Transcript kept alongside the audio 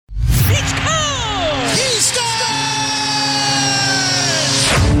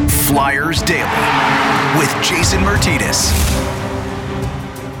Flyers Daily with Jason Martinez.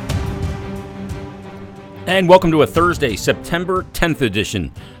 And welcome to a Thursday, September 10th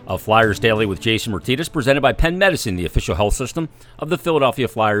edition of Flyers Daily with Jason Martinez, presented by Penn Medicine, the official health system of the Philadelphia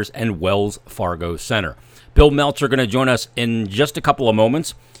Flyers and Wells Fargo Center. Bill Meltzer going to join us in just a couple of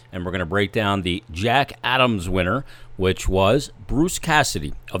moments, and we're going to break down the Jack Adams winner, which was Bruce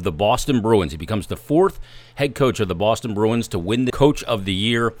Cassidy of the Boston Bruins. He becomes the fourth head coach of the Boston Bruins to win the Coach of the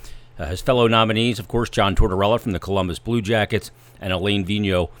Year. His fellow nominees, of course, John Tortorella from the Columbus Blue Jackets and Alain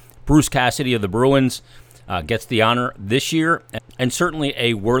Vigneault. Bruce Cassidy of the Bruins gets the honor this year, and certainly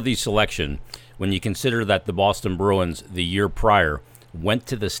a worthy selection when you consider that the Boston Bruins the year prior went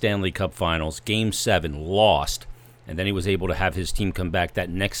to the Stanley Cup Finals, Game 7, lost, and then he was able to have his team come back that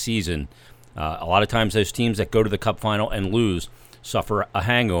next season. A lot of times those teams that go to the Cup Final and lose suffer a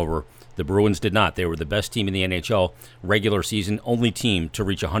hangover. The Bruins did not. They were the best team in the NHL regular season, only team to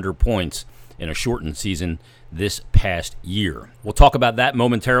reach 100 points in a shortened season this past year. We'll talk about that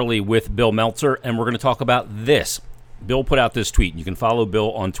momentarily with Bill Meltzer, and we're going to talk about this. Bill put out this tweet, and you can follow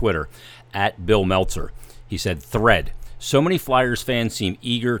Bill on Twitter, @BillMeltzer. He said, "Thread. So many Flyers fans seem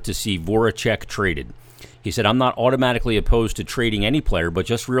eager to see Voracek traded." He said, "I'm not automatically opposed to trading any player, but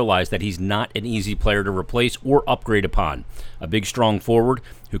just realize that he's not an easy player to replace or upgrade upon. A big, strong forward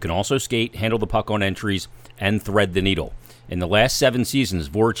who can also skate, handle the puck on entries, and thread the needle. In the last 7 seasons,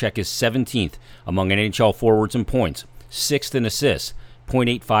 Voracek is 17th among NHL forwards in points, 6th in assists,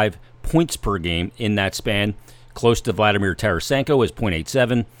 .85 points per game in that span. Close to Vladimir Tarasenko is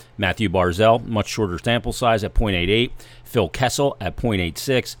 .87, Matthew Barzal, much shorter sample size at .88, Phil Kessel at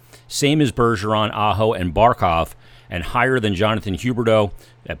 .86, same as Bergeron, Aho, and Barkov, and higher than Jonathan Huberdeau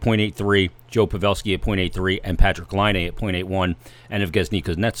at .83, Joe Pavelski at .83, and Patrick Laine at .81, and Evgeny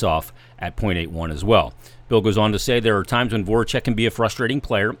Kuznetsov at .81 as well." Bill goes on to say there are times when Voracek can be a frustrating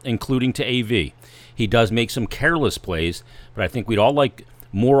player, including to AV. He does make some careless plays, but I think we'd all like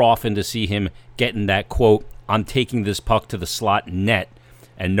more often to see him get in that, quote, "I'm taking this puck to the slot net,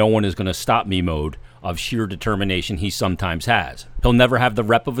 and no one is going to stop me" mode of sheer determination he sometimes has. He'll never have the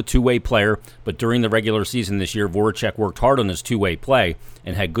rep of a two-way player, but during the regular season this year, Voracek worked hard on his two-way play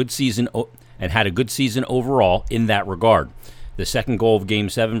and had a good season overall in that regard. The second goal of Game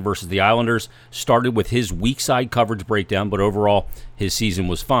 7 versus the Islanders started with his weak side coverage breakdown, but overall, his season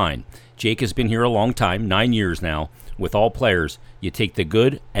was fine. Jake has been here a long time, 9 years now. With all players, you take the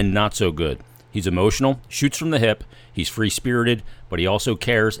good and not so good. He's emotional, shoots from the hip, he's free-spirited, but he also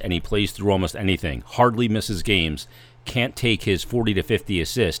cares and he plays through almost anything. Hardly misses games, can take his 40 to 50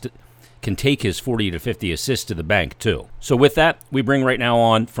 assists to the bank, too. So with that, we bring right now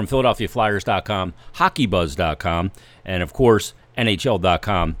on from PhiladelphiaFlyers.com, HockeyBuzz.com, and of course,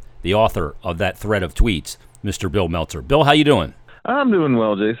 NHL.com, the author of that thread of tweets, Mr. Bill Meltzer. Bill, how you doing? I'm doing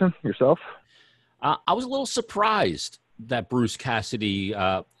well, Jason. Yourself? I was a little surprised that Bruce Cassidy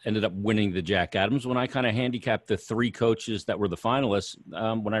ended up winning the Jack Adams. When I kind of handicapped the 3 coaches that were the finalists,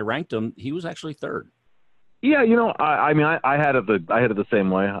 when I ranked them, he was actually third. Yeah, I had it the same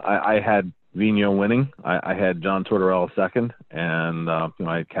way. I had Vigneault winning. I had John Tortorella second, and I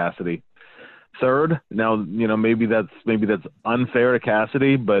had Cassidy third. Now, maybe that's unfair to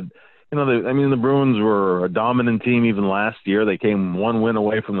Cassidy, but the Bruins were a dominant team even last year. They came 1 win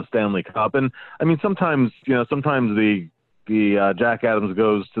away from the Stanley Cup, and sometimes the Jack Adams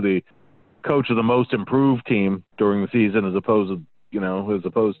goes to the coach of the most improved team during the season as opposed to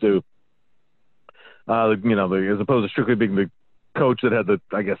strictly being the coach that had that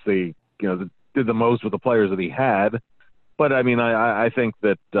did the most with the players that he had. But I think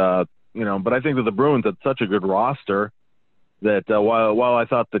that the Bruins had such a good roster that while I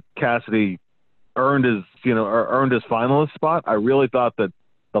thought that Cassidy earned his finalist spot, I really thought that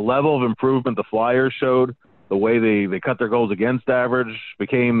the level of improvement the Flyers showed, the way they cut their goals against average,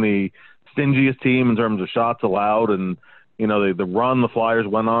 became the stingiest team in terms of shots allowed, and the run the Flyers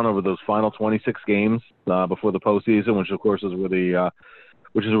went on over those final 26 games before the postseason, which of course is where the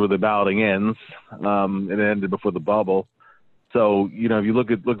balloting ends. It ended before the bubble. So if you look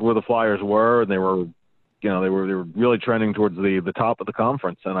where the Flyers were, and they were really trending towards the top of the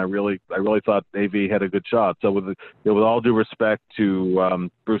conference, and I really thought AV had a good shot. So with all due respect to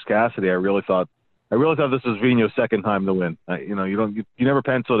Bruce Cassidy, I really thought this was Vigneault's second time to win. You never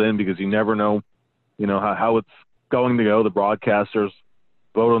pencil it in because you never know how it's going to go. The broadcasters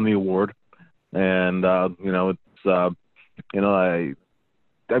vote on the award, and listen,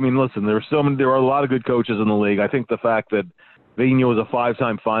 there are a lot of good coaches in the league. I think the fact that Vigneault was a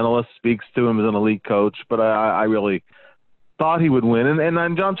 5-time finalist speaks to him as an elite coach, but I really thought he would win.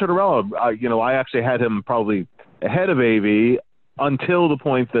 And John Tortorella, I actually had him probably ahead of AV until the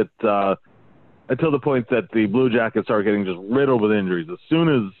point that the Blue Jackets started getting just riddled with injuries. As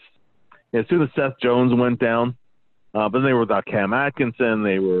soon as Seth Jones went down, but then they were without Cam Atkinson.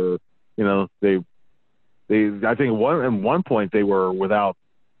 They were, I think at one point they were without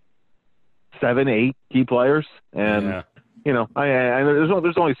 7-8 key players, and there's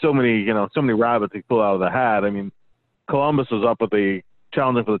only so many rabbits to pull out of the hat. I mean, Columbus was up with the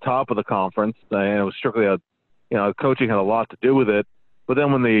challenging for the top of the conference, and it was strictly coaching had a lot to do with it. But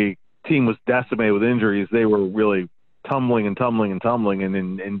then when the team was decimated with injuries, they were really tumbling and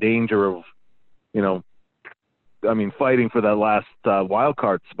in danger of, fighting for that last wild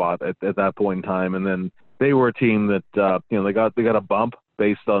card spot at that point in time. And then they were a team that they got a bump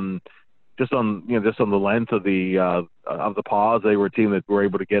based on just on the length of the pause. They were a team that were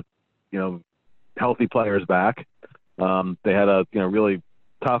able to get healthy players back. They had a really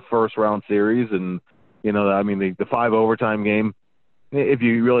tough first round series, and the 5 overtime game, if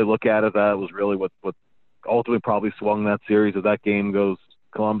you really look at it, that was really what ultimately probably swung that series. If that game goes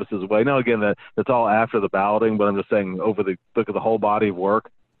Columbus's way. Now again, that's all after the balloting, but I'm just saying over the look at the whole body of work.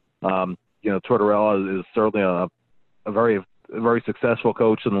 Tortorella is certainly a very successful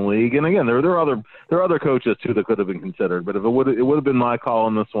coach in the league, and again, there are other coaches too that could have been considered. But if it would have been my call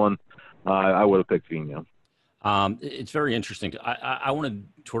on this one, I would have picked Vigneault. It's very interesting. I wanted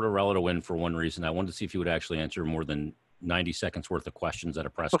Tortorella to win for one reason. I wanted to see if he would actually answer more than 90 seconds worth of questions at a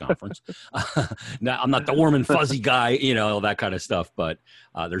press conference. Now, I'm not the warm and fuzzy guy, all that kind of stuff, but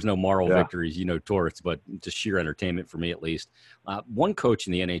there's no moral victories, Torts, but just sheer entertainment for me at least. One coach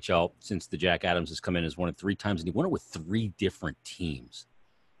in the NHL since the Jack Adams has come in has won it 3 times, and he won it with 3 different teams.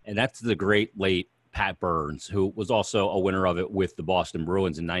 And that's the great late Pat Burns, who was also a winner of it with the Boston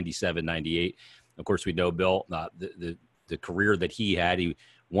Bruins in 97, 98. Of course, we know Bill, the career that he had. He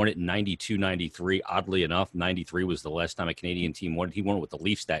won it in 92, 93. Oddly enough, 93 was the last time a Canadian team won it. He won it with the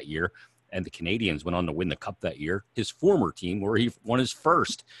Leafs that year, and the Canadians went on to win the Cup that year. His former team, where he won his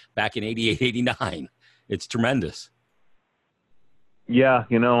first back in 88, 89. It's tremendous. Yeah,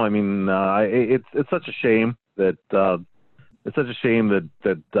 it's such a shame that he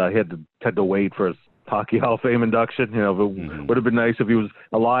had to wait for his Hockey Hall of Fame induction. It would have been nice if he was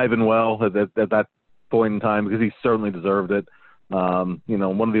alive and well at that point in time, because he certainly deserved it. One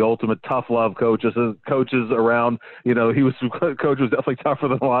of the ultimate tough love coaches around. Coach was definitely tougher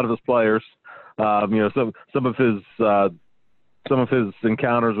than a lot of his players. Some of his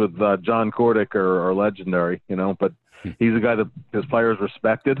encounters with John Kordic are legendary. But he's a guy that his players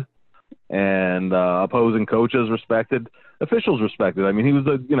respected, and opposing coaches respected, officials respected. I mean, he was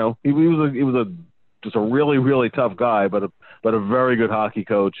just a really, really tough guy, but a very good hockey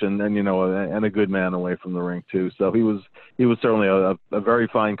coach, and a good man away from the rink too. So he was certainly a very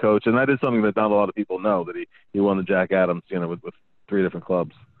fine coach, and that is something that not a lot of people know, that he won the Jack Adams, with 3 different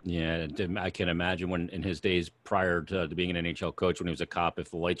clubs. Yeah, I can imagine when in his days prior to being an NHL coach, when he was a cop,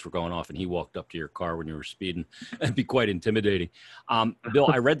 if the lights were going off and he walked up to your car when you were speeding, it'd be quite intimidating. Bill,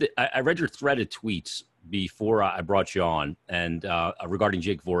 I read your thread of tweets before I brought you on, and regarding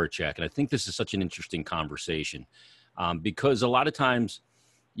Jake Voracek, and I think this is such an interesting conversation because a lot of times,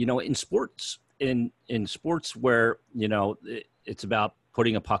 in sports where it's about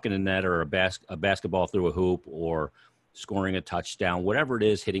putting a puck in the net or a basketball through a hoop or scoring a touchdown, whatever it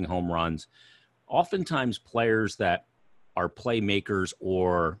is, hitting home runs. Oftentimes, players that are playmakers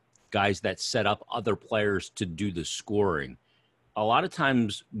or guys that set up other players to do the scoring, a lot of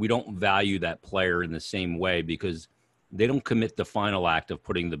times we don't value that player in the same way because they don't commit the final act of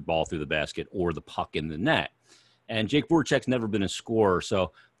putting the ball through the basket or the puck in the net. And Jake Voracek's never been a scorer.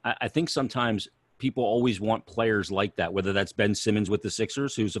 So I think sometimes people always want players like that, whether that's Ben Simmons with the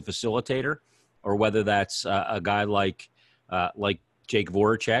Sixers, who's a facilitator, or whether that's a guy like Jake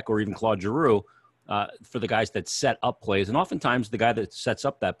Voracek or even Claude Giroux, for the guys that set up plays. And oftentimes the guy that sets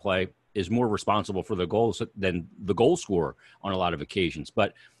up that play is more responsible for the goals than the goal scorer on a lot of occasions.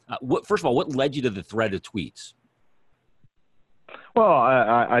 But first of all, what led you to the thread of tweets? Well,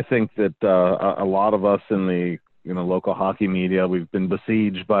 I think that a lot of us in the local hockey media, we've been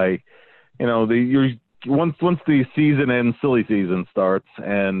besieged by once the season ends, silly season starts,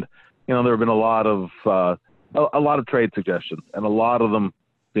 and there have been a lot of trade suggestions, and a lot of them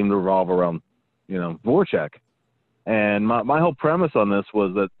seem to revolve around Voracek. And my whole premise on this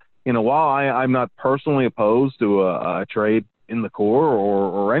was that while I'm not personally opposed to a trade in the core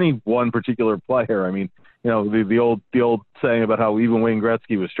or any one particular player, I mean, the old saying about how even Wayne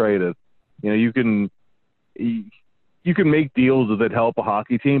Gretzky was traded, you can make deals that help a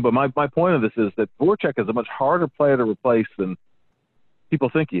hockey team. But my point of this is that Voracek is a much harder player to replace than people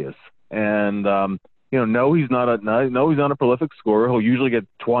think he is. And no, he's not a prolific scorer. He'll usually get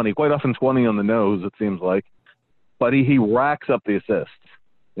 20, quite often 20 on the nose, it seems like. But he racks up the assists,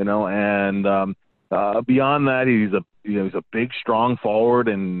 and beyond that, he's a big, strong forward,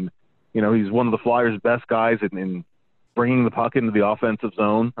 and he's one of the Flyers' best guys in bringing the puck into the offensive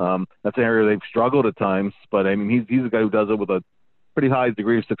zone. That's an area they've struggled at times, but I mean, he's a guy who does it with a pretty high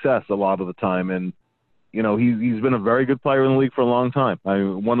degree of success a lot of the time, and he's been a very good player in the league for a long time.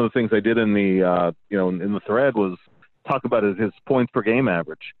 One of the things I did in the in the thread was talk about his points per game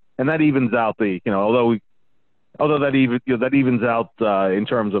average, and that evens out although that evens out in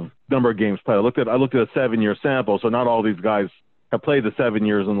terms of number of games played. I looked at a 7-year sample, so not all these guys have played the 7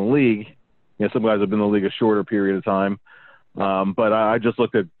 years in the league. Some guys have been in the league a shorter period of time. But I just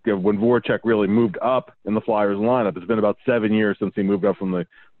looked at when Voracek really moved up in the Flyers lineup. It's been about 7 years since he moved up from the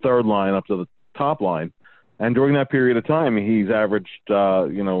third line up to the top line. And during that period of time, he's averaged, I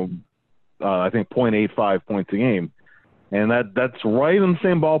think 0.85 points a game. And that's right in the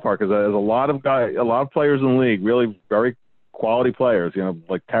same ballpark as a lot of players in the league, really very quality players,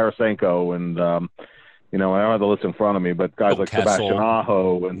 like Tarasenko and, I don't have the list in front of me, but guys like Sebastian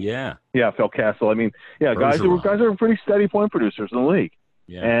Aho and Phil Kessel. I mean, guys are pretty steady point producers in the league.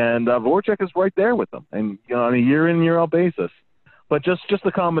 Yeah. And Voracek is right there with them, and on a year in, year out basis. But just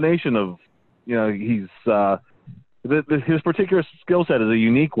the combination of, he's his particular skill set is a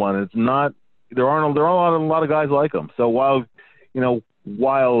unique one. It's not there aren't a lot of guys like him. So while it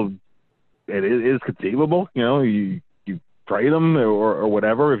is conceivable, you trade him or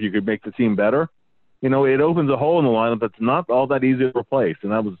whatever if you could make the team better. It opens a hole in the lineup that's not all that easy to replace,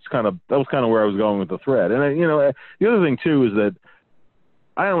 and that was kind of where I was going with the thread. And the other thing too is that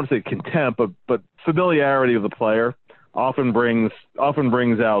I don't want to say contempt, but familiarity of the player often brings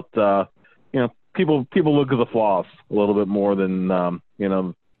out people look at the flaws a little bit more than all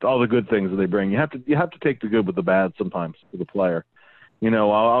the good things that they bring. You have to take the good with the bad sometimes for the player.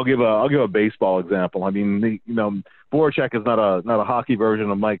 I'll give a baseball example. I mean, Voracek is not a hockey version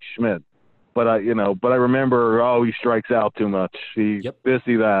of Mike Schmidt. But I remember, he strikes out too much. This,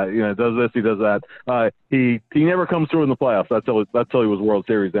 he that, does this, he does that. He never comes through in the playoffs. That's till he was World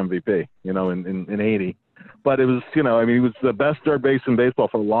Series MVP, in 80. But it was, he was the best third base in baseball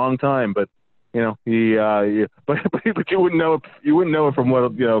for a long time. But but you wouldn't know it from what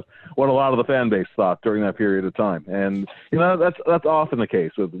a lot of the fan base thought during that period of time. And that's often the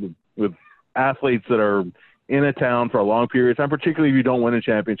case with athletes that are in a town for a long period of time, particularly if you don't win a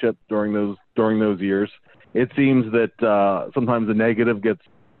championship during those years. It seems that sometimes the negative gets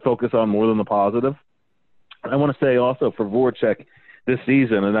focused on more than the positive. I want to say also for Voracek this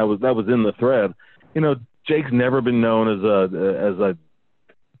season, and that was in the thread. Jake's never been known as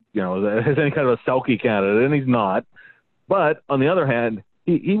any kind of a Selke candidate, and he's not. But on the other hand,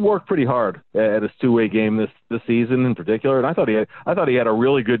 he worked pretty hard at his two-way game this season in particular, and I thought he had a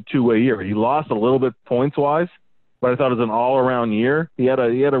really good two-way year. He lost a little bit points-wise, but I thought it was an all-around year. He had a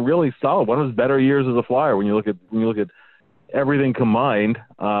really solid, one of his better years as a Flyer when you look at everything combined.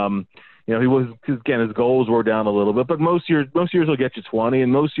 His goals were down a little bit, but most years will get you 20,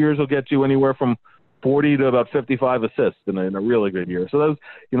 and most years will get you anywhere from 40 to about 55 assists in a really good year. So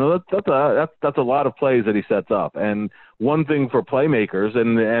that's a lot of plays that he sets up. And one thing for playmakers,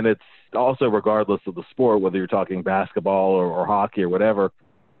 and it's also regardless of the sport, whether you're talking basketball or hockey or whatever,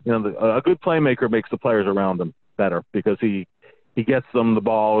 a good playmaker makes the players around him better because he gets them the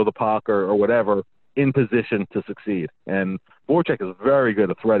ball or the puck or whatever in position to succeed. And Voracek is very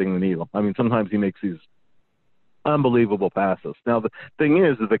good at threading the needle. I mean, sometimes he makes these unbelievable passes. Now, the thing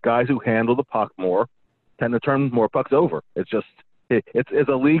is that guys who handle the puck more tend to turn more pucks over. It's a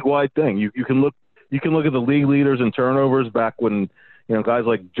league-wide thing. You can look at the league leaders in turnovers back when guys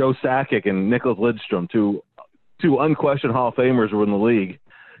like Joe Sakic and Nicholas Lidstrom, two unquestioned Hall of Famers, were in the league.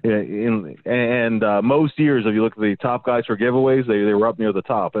 And most years, if you look at the top guys for giveaways, they were up near the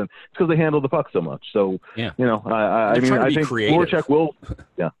top, and it's because they handle the puck so much. So I think Voracek will,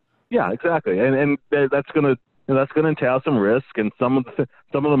 yeah, exactly, and that's gonna entail some risk, and some of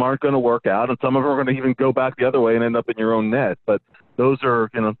them aren't going to work out, and some of them are going to even go back the other way and end up in your own net. But those are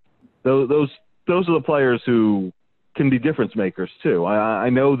those are the players who can be difference makers too.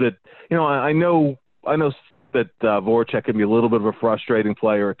 I know that that Voracek can be a little bit of a frustrating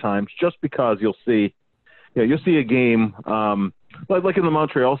player at times, just because you'll see a game like in the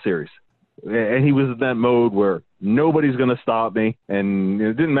Montreal series, and he was in that mode where nobody's going to stop me, and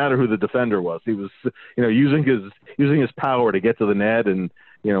it didn't matter who the defender was. He was using his power to get to the net and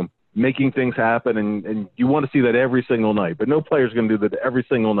making things happen, and you want to see that every single night. But no player's going to do that every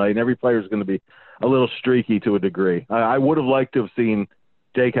single night, and every player's going to be a little streaky to a degree. I would have liked to have seen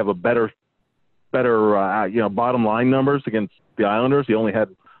Jake have a better bottom line numbers against the Islanders. He only had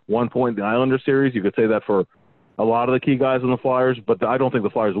 1 point in the Islander series. You could say that for a lot of the key guys on the Flyers, but I don't think the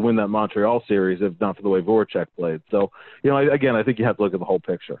Flyers would win that Montreal series if not for the way Voracek played. So, again, I think you have to look at the whole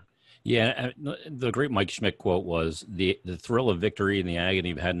picture. Yeah, the great Mike Schmidt quote was the thrill of victory and the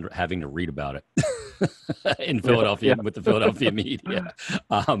agony of having to read about it in Philadelphia with the Philadelphia media.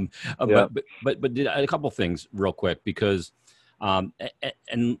 But a couple of things real quick, because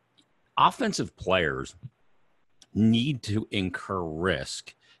and offensive players need to incur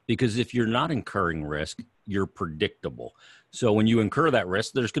risk, because if you're not incurring risk, you're predictable. So when you incur that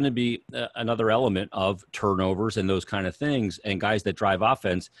risk, there's going to be another element of turnovers and those kind of things. And guys that drive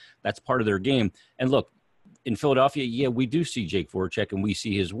offense, that's part of their game. And look, in Philadelphia, we do see Jake Voracek and we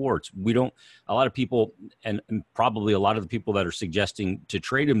see his warts. We don't, a lot of people, and probably a lot of the people that are suggesting to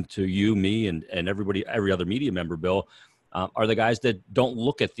trade him to you, me, and everybody, every other media member, Bill, are the guys that don't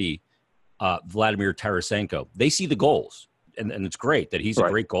look at the Vladimir Tarasenko. They see the goals, and it's great that he's a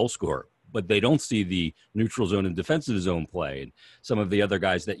great goal scorer, but they don't see the neutral zone and defensive zone play. And some of the other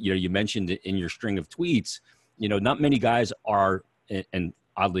guys that, you mentioned in your string of tweets, not many guys are, and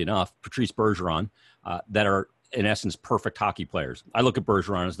oddly enough, Patrice Bergeron, that are in essence perfect hockey players. I look at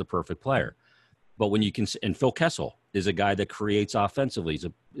Bergeron as the perfect player, but when you can, and Phil Kessel is a guy that creates offensively.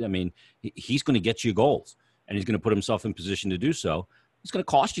 He's going to get you goals, and he's going to put himself in position to do so. It's going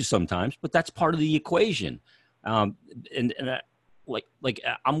to cost you sometimes, but that's part of the equation. Like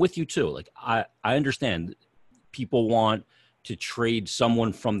I'm with you too. Like I understand people want to trade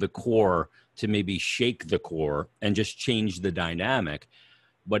someone from the core to maybe shake the core and just change the dynamic.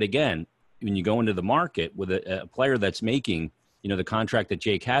 But again, when you go into the market with a player that's making, the contract that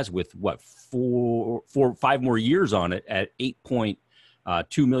Jake has with 5 more years on it at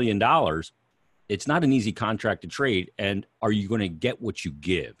 $8.2 million, it's not an easy contract to trade. And are you going to get what you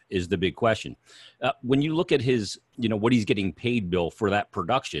give is the big question. When you look at his, what he's getting paid, Bill, for that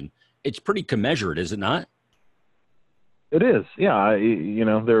production, it's pretty commensurate, is it not? It is. Yeah.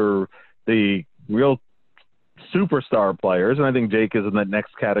 They're the real superstar players. And I think Jake is in that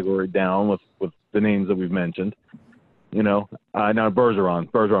next category down with the names that we've mentioned. Now Bergeron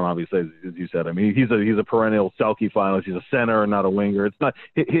obviously, as you said, he's a perennial Selke finalist. He's a center and not a winger. It's not,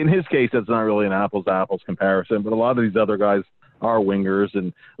 in his case, it's not really an apples to apples comparison, but a lot of these other guys are wingers,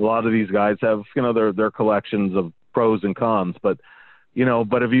 and a lot of these guys have, their collections of pros and cons. But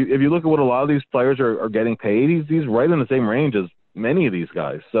if you look at what a lot of these players are getting paid, he's right in the same range as many of these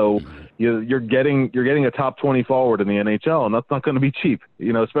guys. So you're getting a top 20 forward in the NHL, and that's not going to be cheap,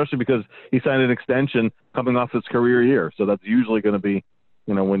 especially because he signed an extension coming off his career year. So that's usually going to be,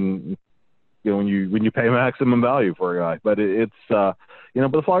 when you pay maximum value for a guy. But it's but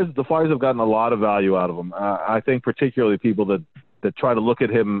the Flyers have gotten a lot of value out of him. I think particularly people that try to look at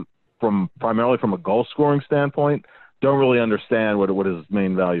him primarily from a goal scoring standpoint don't really understand what his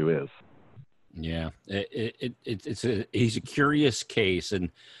main value is. Yeah, he's a curious case.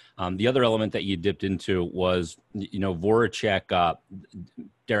 And the other element that you dipped into was, Voracek,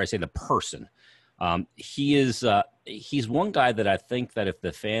 dare I say, the person. He's one guy that I think that if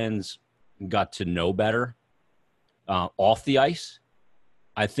the fans got to know better off the ice,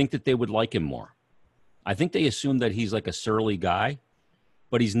 I think that they would like him more. I think they assume that he's like a surly guy,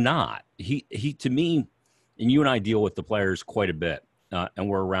 but he's not. He to me, and you and I deal with the players quite a bit. And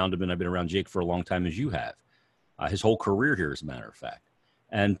we're around him, and I've been around Jake for a long time, as you have. His whole career here, as a matter of fact.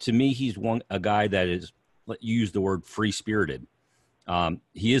 And to me, he's a guy that is, let you use the word, free-spirited.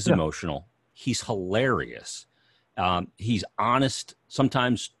 He is emotional. He's hilarious. He's honest,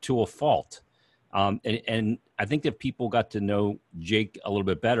 sometimes to a fault. And I think that people got to know Jake a little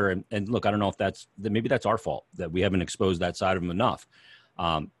bit better. And look, I don't know if maybe that's our fault, that we haven't exposed that side of him enough.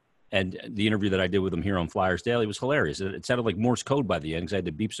 And the interview that I did with him here on Flyers Daily was hilarious. It sounded like Morse code by the end because I had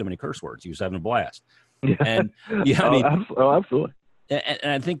to beep so many curse words. He was having a blast. Yeah. And absolutely.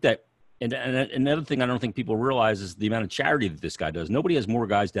 And I think that, and another thing I don't think people realize is the amount of charity that this guy does. Nobody has more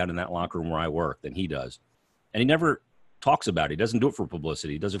guys down in that locker room where I work than he does. And he never talks about it. He doesn't do it for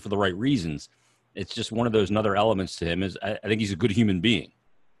publicity. He does it for the right reasons. It's just one of those other elements to him is I think he's a good human being.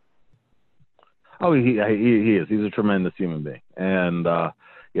 Oh, he is. He's a tremendous human being. And,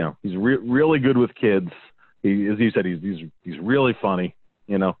 he's really good with kids. As you said, he's really funny.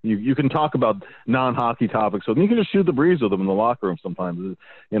 You can talk about non-hockey topics with him. You can just shoot the breeze with him in the locker room sometimes.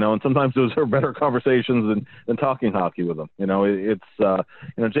 And sometimes those are better conversations than talking hockey with him.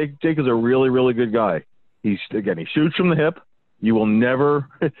 Jake is a really, really good guy. He shoots from the hip. You will never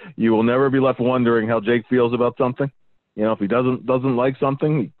be left wondering how Jake feels about something. If he doesn't like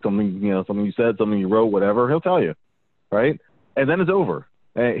something you said, something you wrote, whatever, he'll tell you, right? And then it's over.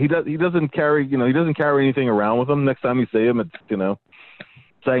 He doesn't carry anything around with him. Next time you see him, it's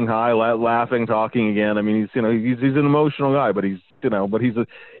saying hi, laughing, talking again. I mean, he's an emotional guy, but he's a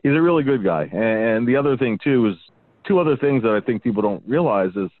really good guy. And the other thing too is two other things that I think people don't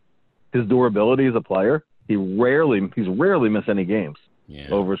realize is his durability as a player. He's rarely missed any games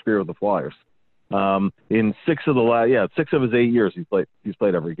over his career with the Flyers. In six of his 8 years, he's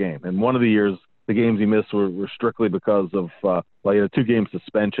played every game. And one of the years, the games he missed were strictly because of he had a 2-game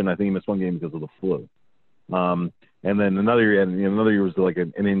suspension. I think he missed one game because of the flu. And then another year was like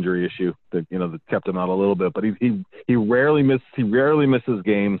an injury issue that that kept him out a little bit. But he rarely misses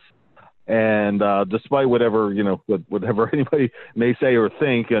games. And despite whatever anybody may say or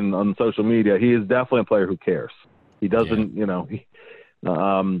think on social media, he is definitely a player who cares. He doesn't, So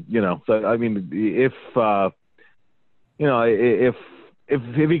I mean, if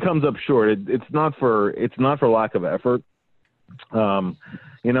he comes up short, it's not for lack of effort.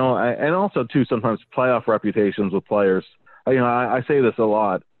 And also too, sometimes playoff reputations with players. I say this a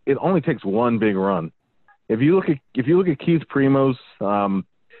lot. It only takes one big run. If you look at Keith Primo's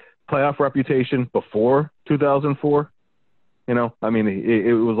playoff reputation before 2004, it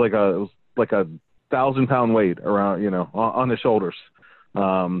was like a 1,000-pound weight around, on his shoulders,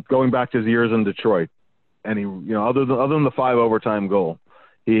 going back to his years in Detroit. And he, other than the 5 overtime goal,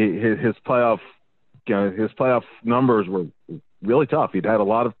 his playoff numbers were really tough. He'd had a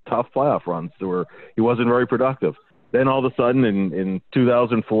lot of tough playoff runs where he wasn't very productive. Then all of a sudden in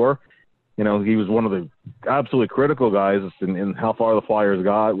 2004, he was one of the absolutely critical guys in how far the Flyers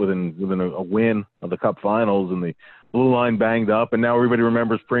got within a win of the Cup Finals, and the blue line banged up, and now everybody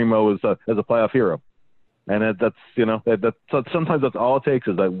remembers Primo as a playoff hero. And that's sometimes that's all it takes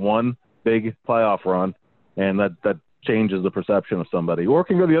is that one big playoff run, and that changes the perception of somebody. Or it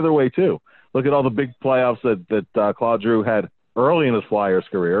can go the other way too. Look at all the big playoffs that Claude Giroux had early in his Flyers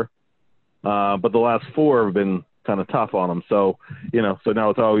career, but the last 4 have been kind of tough on him. So so now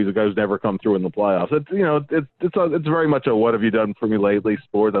it's always a guy who's never come through in the playoffs. It's very much a what have you done for me lately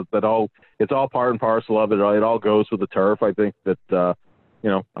sport. It's all part and parcel of it. It all goes with the turf. I think that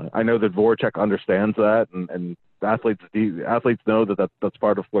I know that Voracek understands that, and athletes know that's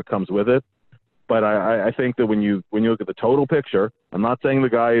part of what comes with it. But I think that when you look at the total picture, I'm not saying the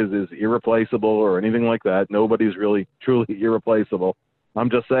guy is irreplaceable or anything like that. Nobody's really truly irreplaceable.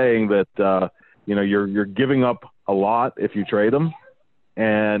 I'm just saying that you're giving up a lot if you trade him,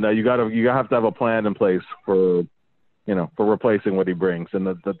 and you have to have a plan in place for replacing what he brings, and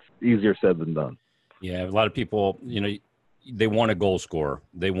that's easier said than done. Yeah, a lot of people, they want a goal scorer.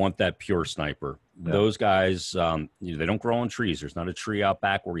 They want that pure sniper. Yeah. Those guys, they don't grow on trees. There's not a tree out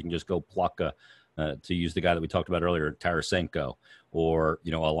back where you can just go pluck to use the guy that we talked about earlier, Tarasenko, or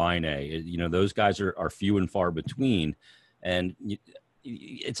a Line. Those guys are few and far between, and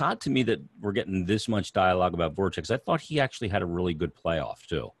it's odd to me that we're getting this much dialogue about Voracek, because I thought he actually had a really good playoff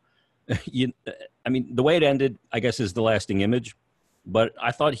too. The way it ended, I guess, is the lasting image, but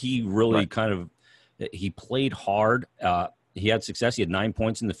I thought he really he played hard. He had success. He had 9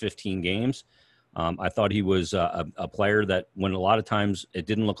 points in the 15 games. I thought he was a player that, when a lot of times it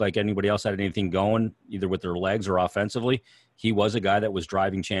didn't look like anybody else had anything going, either with their legs or offensively, he was a guy that was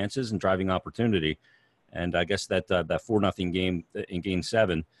driving chances and driving opportunity. And I guess that 4-0 game in Game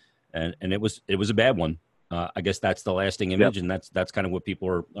 7, and it was a bad one. I guess that's the lasting image, and that's kind of what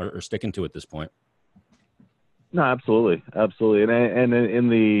people are sticking to at this point. No, absolutely. And in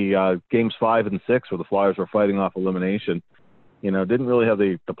the games 5 and 6, where the Flyers were fighting off elimination, didn't really have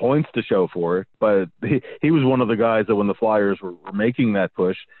the points to show for it, but he was one of the guys that when the Flyers were making that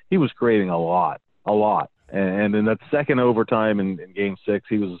push, he was creating a lot. And in that second overtime in Game 6,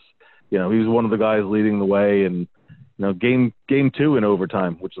 he was one of the guys leading the way. And game 2 in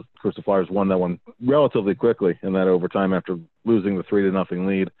overtime, which of course the Flyers won that one relatively quickly in that overtime after losing the 3-0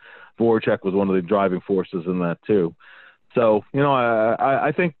 lead. Voracek was one of the driving forces in that too. So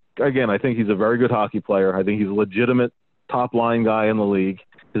I think he's a very good hockey player. I think he's a legitimate top line guy in the league.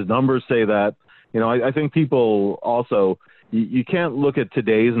 His numbers say that. I think people also, you can't look at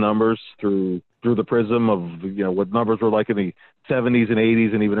today's numbers through the prism of what numbers were like in the 70s and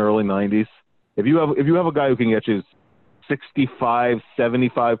 80s and even early 90s. If you have a guy who can get you 65,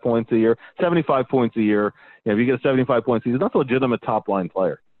 75 points a year, 75 points a year, if you get 75 points, he's not a legitimate top line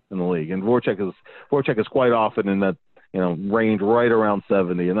player in the league. And Voracek is quite often in that range right around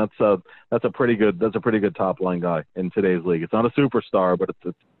 70, and that's a pretty good top line guy in today's league. It's not a superstar, but it's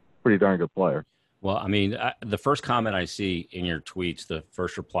a pretty darn good player. Well, the first comment I see in your tweets, the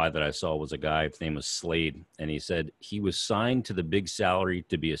first reply that I saw was a guy, his name was Slade, and he said he was signed to the big salary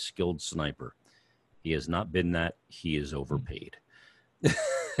to be a skilled sniper. He has not been that. He is overpaid.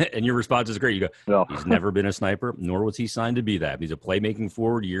 And your response is great. You go, No. he's never been a sniper, nor was he signed to be that. He's a playmaking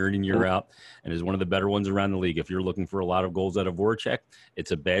forward year in and year out, and is one of the better ones around the league. If you're looking for a lot of goals out of Voracek,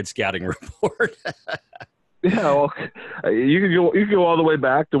 it's a bad scouting report. Yeah, well, you could go all the way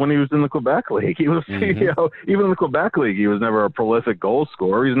back to when he was in the Quebec League. He was, even in the Quebec League, he was never a prolific goal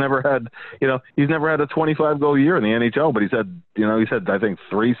scorer. He's never had a 25 goal year in the NHL, but he's had I think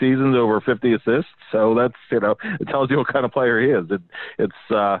 3 seasons over 50 assists. So that's, it tells you what kind of player he is. If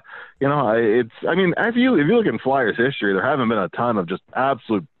you look in Flyers history, there haven't been a ton of just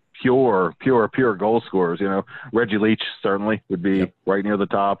absolute pure goal scorers. Reggie Leach certainly would be right near the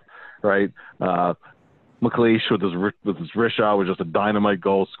top, right? McLeish with his Rishaw was just a dynamite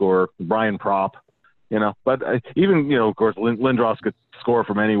goal scorer. Brian Propp, but even of course Lindros could score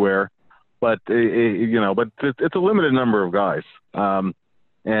from anywhere, but it's a limited number of guys. Even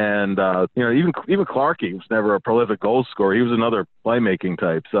Clarkey was never a prolific goal scorer. He was another playmaking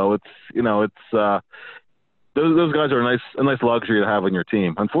type. So those guys are a nice luxury to have on your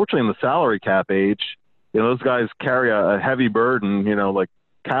team. Unfortunately, in the salary cap age, those guys carry a heavy burden. Like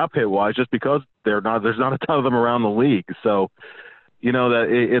cap hit wise, just because there's not a ton of them around the league. So, that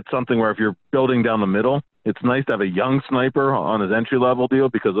it's something where if you're building down the middle, it's nice to have a young sniper on his entry level deal,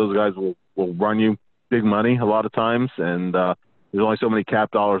 because those guys will run you big money a lot of times. And, there's only so many cap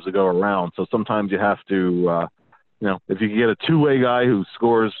dollars to go around. So sometimes you have to, if you can get a two-way guy who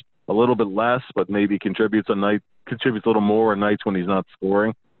scores a little bit less, but maybe contributes a little more on nights when he's not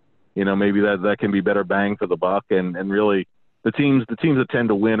scoring, maybe that can be better bang for the buck. And really, the teams that tend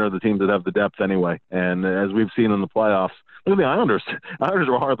to win are the teams that have the depth anyway. And as we've seen in the playoffs, look at the Islanders. Islanders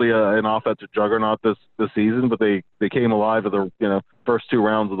were hardly an offensive juggernaut this season, but they came alive at the first 2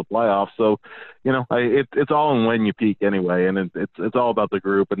 rounds of the playoffs. So, it's all in when you peak anyway, and it's all about the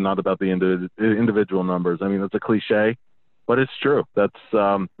group and not about the individual numbers. I mean, it's a cliche, but it's true. That's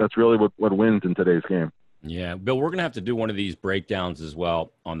really what wins in today's game. Yeah, Bill, we're going to have to do one of these breakdowns as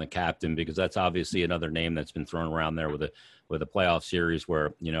well on the captain, because that's obviously another name that's been thrown around there with a playoff series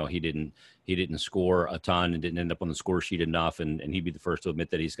where, he didn't score a ton and didn't end up on the score sheet enough, and he'd be the first to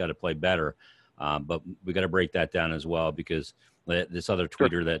admit that he's got to play better. But we got to break that down as well, because this other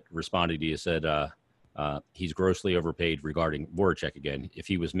tweeter that responded to you said he's grossly overpaid regarding Voracek again. If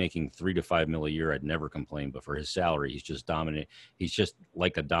he was making $3 to $5 million a year, I'd never complain. But for his salary, he's just dominant. He's just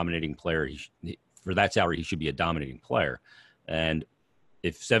like a dominating player. For that salary, he should be a dominating player. And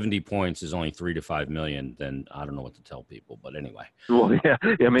if 70 points is only $3 to $5 million, then I don't know what to tell people. But anyway. Well, yeah,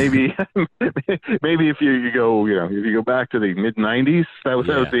 maybe if you go back to the mid '90s, that would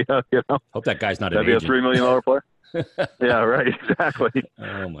be Hope that guy's not that'd be a $3 million player. Yeah, right, exactly.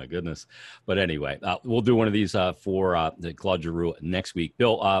 Oh my goodness. But anyway, we'll do one of these for the Claude Giroux next week.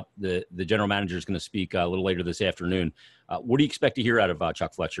 Bill, the general manager is going to speak a little later this afternoon. What do you expect to hear out of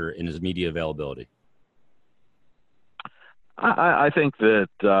Chuck Fletcher in his media availability? I think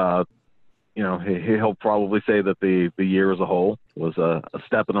that he'll probably say that the year as a whole was a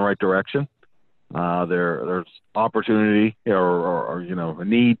step in the right direction. There's opportunity or a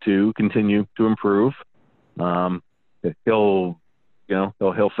need to continue to improve. He'll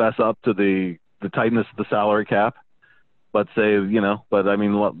fess up to the tightness of the salary cap, but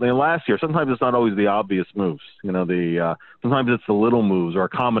last year, sometimes it's not always the obvious moves. Sometimes it's the little moves or a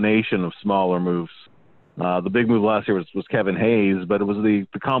combination of smaller moves. The big move last year was Kevin Hayes, but it was the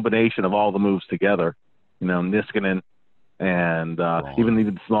combination of all the moves together. Niskanen and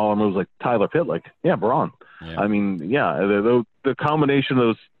even smaller moves like Tyler Pitlick. Yeah, Braun. Yeah. I mean, the combination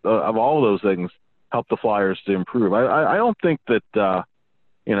of all those things help the Flyers to improve. I don't think that I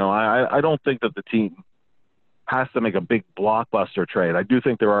don't think that the team has to make a big blockbuster trade. I do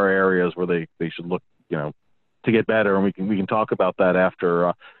think there are areas where they should look to get better, and we can talk about that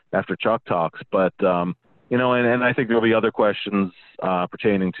after Chuck talks. But and I think there'll be other questions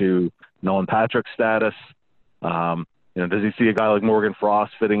pertaining to Nolan Patrick's status. Does he see a guy like Morgan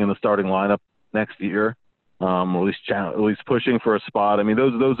Frost fitting in the starting lineup next year? Or at least pushing for a spot. I mean,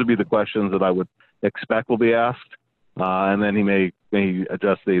 those would be the questions that I would expect will be asked. And then he may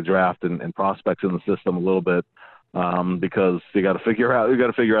adjust the draft and prospects in the system a little bit, because you got to figure out,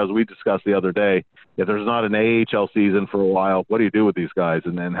 as we discussed the other day, if there's not an AHL season for a while, what do you do with these guys?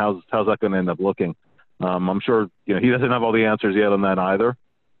 And then how's that going to end up looking? I'm sure he doesn't have all the answers yet on that either.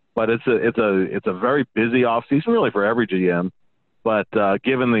 But it's a very busy off season really for every GM. But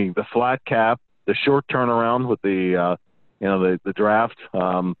given the flat cap, the short turnaround with the draft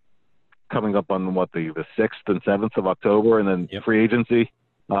coming up on the 6th and 7th of October, and then free agency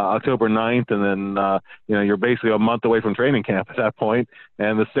October 9th, and then you're basically a month away from training camp at that point,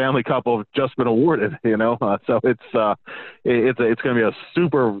 and the Stanley Cup will have just been awarded. So it's going to be a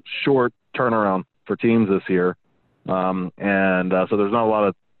super short turnaround for teams this year, so there's not a lot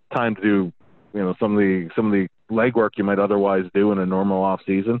of time to do some of the legwork you might otherwise do in a normal off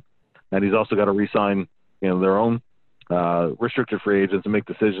season, and he's also got to re-sign their own restricted free agents and make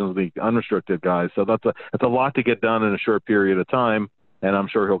decisions with the unrestricted guys. So that's a lot to get done in a short period of time. And I'm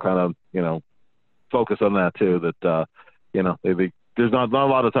sure he'll kind of, focus on that too. That there's not a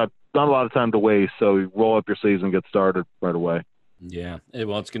lot of time to waste. So you roll up your sleeves and get started right away. Yeah,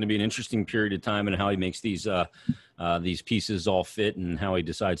 well, it's going to be an interesting period of time, and how he makes these pieces all fit, and how he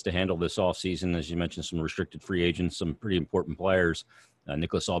decides to handle this offseason. As you mentioned, some restricted free agents, some pretty important players.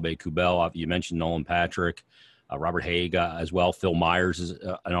 Nicolas Aube-Kubel, you mentioned Nolan Patrick. Robert Haig as well. Phil Myers is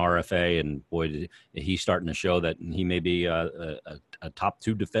an RFA, and boy, he's starting to show that he may be a top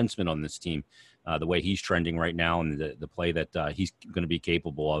 2 defenseman on this team. The way he's trending right now, and the play that he's going to be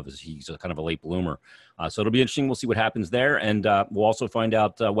capable of, is he's kind of a late bloomer. So it'll be interesting. We'll see what happens there, and we'll also find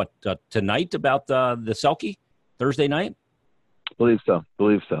out tonight about the Selke Thursday night. Believe so.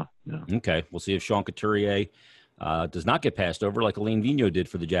 Yeah. Okay, we'll see if Sean Couturier does not get passed over like Alain Vigneault did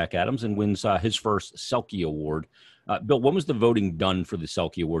for the Jack Adams, and wins his first Selke Award. Bill, when was the voting done for the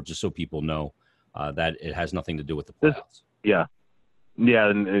Selke Award, just so people know that it has nothing to do with the playoffs?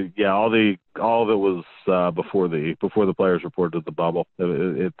 All of it was before the players reported the bubble.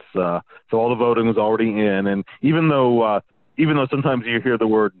 It's so all the voting was already in, and even though sometimes you hear the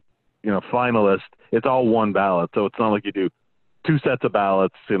word finalist, it's all one ballot. So it's not like you do 2 sets of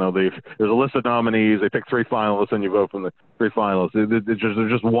ballots. There's a list of nominees. They pick 3 finalists, and you vote from the 3 finalists.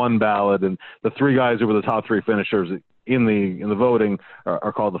 There's just one ballot, and the 3 guys who were the top 3 finishers in the voting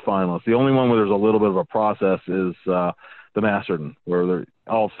are called the finalists. The only one where there's a little bit of a process is the Masterton, where they're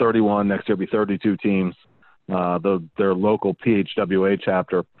all 31. Next year will be 32 teams. Their local PHWA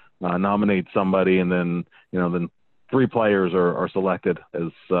chapter nominates somebody, and then 3 players are selected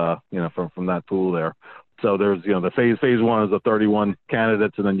as from that pool there. So there's the phase 1 is the 31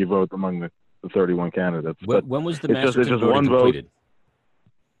 candidates, and then you vote among the 31 candidates. When was the Masterton voting completed?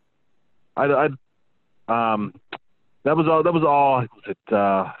 That was all.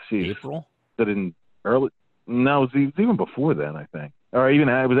 April? That in early. No, it was even before then, I think, or even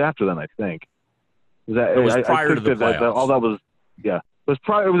it was after then, I think. It was prior to the playoffs. All that was, yeah. It was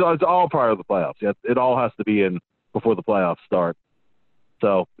prior. It was all prior to the playoffs. Yeah, it all has to be in before the playoffs start.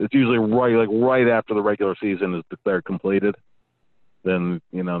 So it's usually right after the regular season is declared completed. Then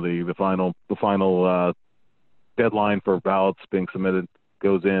the final deadline for ballots being submitted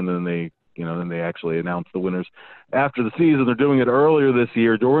goes in, and then they actually announce the winners after the season. They're doing it earlier this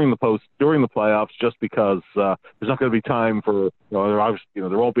year during the playoffs, just because there's not going to be time for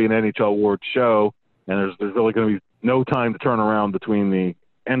there won't be an NHL award show, and there's really going to be no time to turn around between the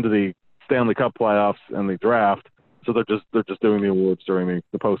end of the Stanley Cup playoffs and the draft. So they're just doing the awards during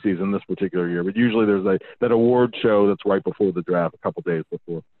the postseason this particular year. But usually there's that award show that's right before the draft, a couple days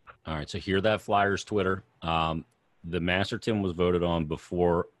before. All right, so hear that, Flyers Twitter. The Masterton was voted on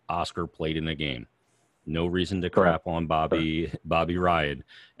before Oscar played in the game. No reason to crap on Bobby Ryan.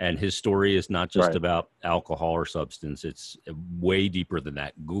 And his story is not just about alcohol or substance. It's way deeper than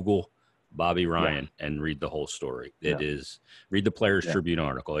that. Google Bobby Ryan and read the whole story. It is, read the Players Tribune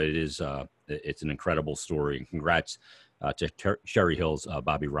article. It is it's an incredible story. And congrats to Sherry Hills,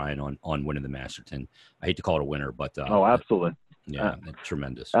 Bobby Ryan on winning the Masterton. I hate to call it a winner, but absolutely. Yeah,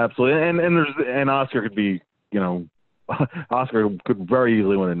 tremendous. Absolutely. And Oscar could be, Oscar could very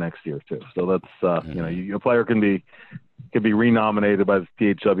easily win it next year too. So that's a player can be renominated by the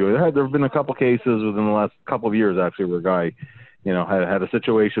PHWA. There have been a couple cases within the last couple of years actually where a guy, had a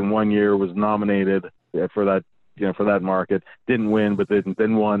situation one year, was nominated for that market, didn't win, but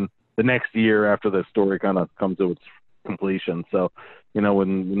then won the next year after the story kind of comes to its completion. So, when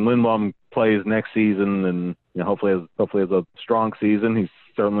Lindblom plays next season and hopefully has a strong season, he's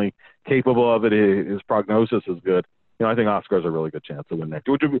certainly capable of it. His prognosis is good. I think Oscar has a really good chance to win next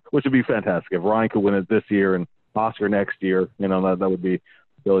year, which would be fantastic. If Ryan could win it this year and Oscar next year, that would be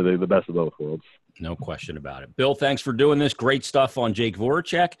really the best of both worlds. No question about it. Bill, thanks for doing this. Great stuff on Jake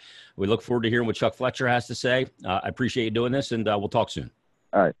Voracek. We look forward to hearing what Chuck Fletcher has to say. I appreciate you doing this, and we'll talk soon.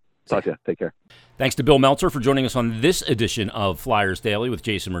 All right. Talk to you. Take care. Thanks to Bill Meltzer for joining us on this edition of Flyers Daily with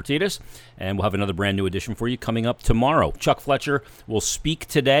Jason Martinez. And we'll have another brand new edition for you coming up tomorrow. Chuck Fletcher will speak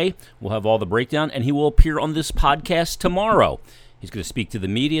today. We'll have all the breakdown, and he will appear on this podcast tomorrow. He's going to speak to the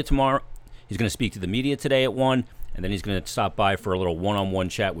media tomorrow. He's going to speak to the media today at 1, and and then he's going to stop by for a little one-on-one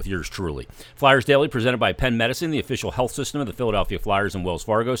chat with yours truly. Flyers Daily presented by Penn Medicine, the official health system of the Philadelphia Flyers and Wells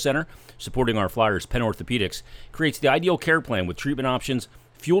Fargo Center. Supporting our Flyers, Penn Orthopedics creates the ideal care plan with treatment options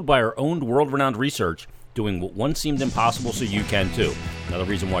fueled by our own world-renowned research, doing what once seemed impossible so you can too. Another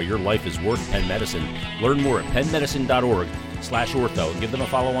reason why your life is worth Penn Medicine. Learn more at pennmedicine.org/ortho and give them a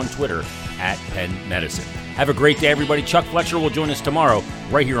follow on Twitter at Penn Medicine. Have a great day, everybody. Chuck Fletcher will join us tomorrow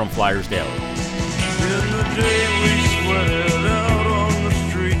right here on Flyers Daily.